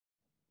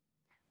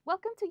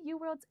Welcome to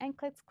UWorld's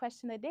NCLEX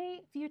Question of the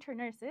Day, Future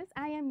Nurses.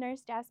 I am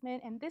Nurse Jazmine,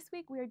 and this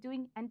week we are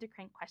doing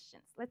endocrine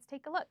questions. Let's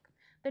take a look.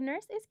 The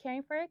nurse is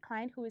caring for a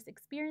client who is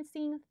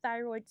experiencing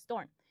thyroid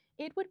storm.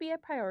 It would be a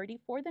priority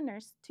for the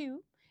nurse too,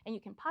 and you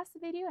can pause the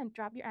video and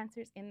drop your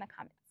answers in the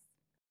comments.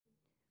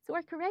 So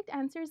our correct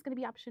answer is going to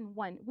be option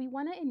 1. We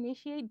want to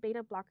initiate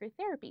beta blocker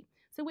therapy.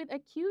 So with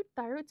acute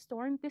thyroid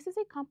storm, this is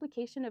a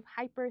complication of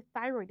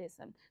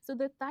hyperthyroidism. So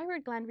the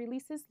thyroid gland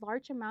releases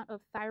large amount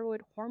of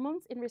thyroid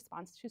hormones in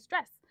response to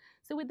stress.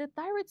 So with the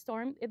thyroid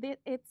storm,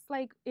 it's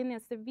like in a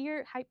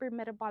severe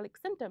hypermetabolic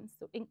symptoms.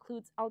 So it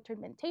includes altered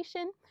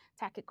mentation,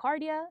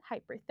 tachycardia,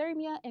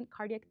 hyperthermia, and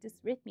cardiac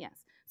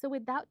dysrhythmias. So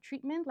without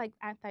treatment like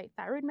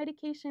anti-thyroid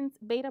medications,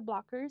 beta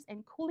blockers,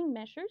 and cooling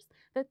measures,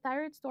 the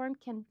thyroid storm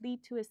can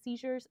lead to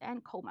seizures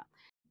and coma.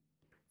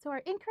 So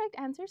our incorrect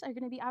answers are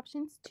going to be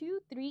options 2,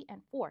 3,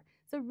 and 4.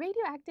 So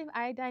radioactive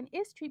iodine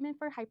is treatment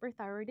for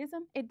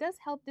hyperthyroidism. It does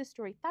help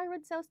destroy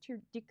thyroid cells to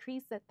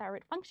decrease the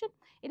thyroid function.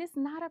 It is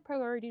not a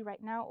priority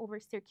right now over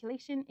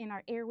circulation in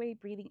our airway,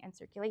 breathing, and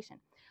circulation.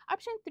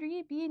 Option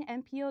 3 being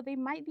NPO, they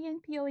might be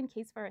NPO in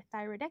case for a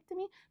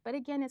thyroidectomy, but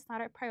again, it's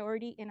not a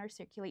priority in our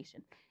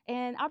circulation.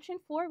 And option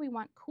 4, we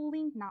want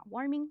cooling, not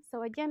warming.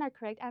 So again, our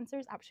correct answer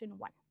is option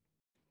 1.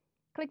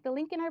 Click the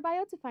link in our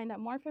bio to find out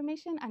more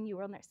information on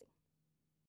UWorld Nursing.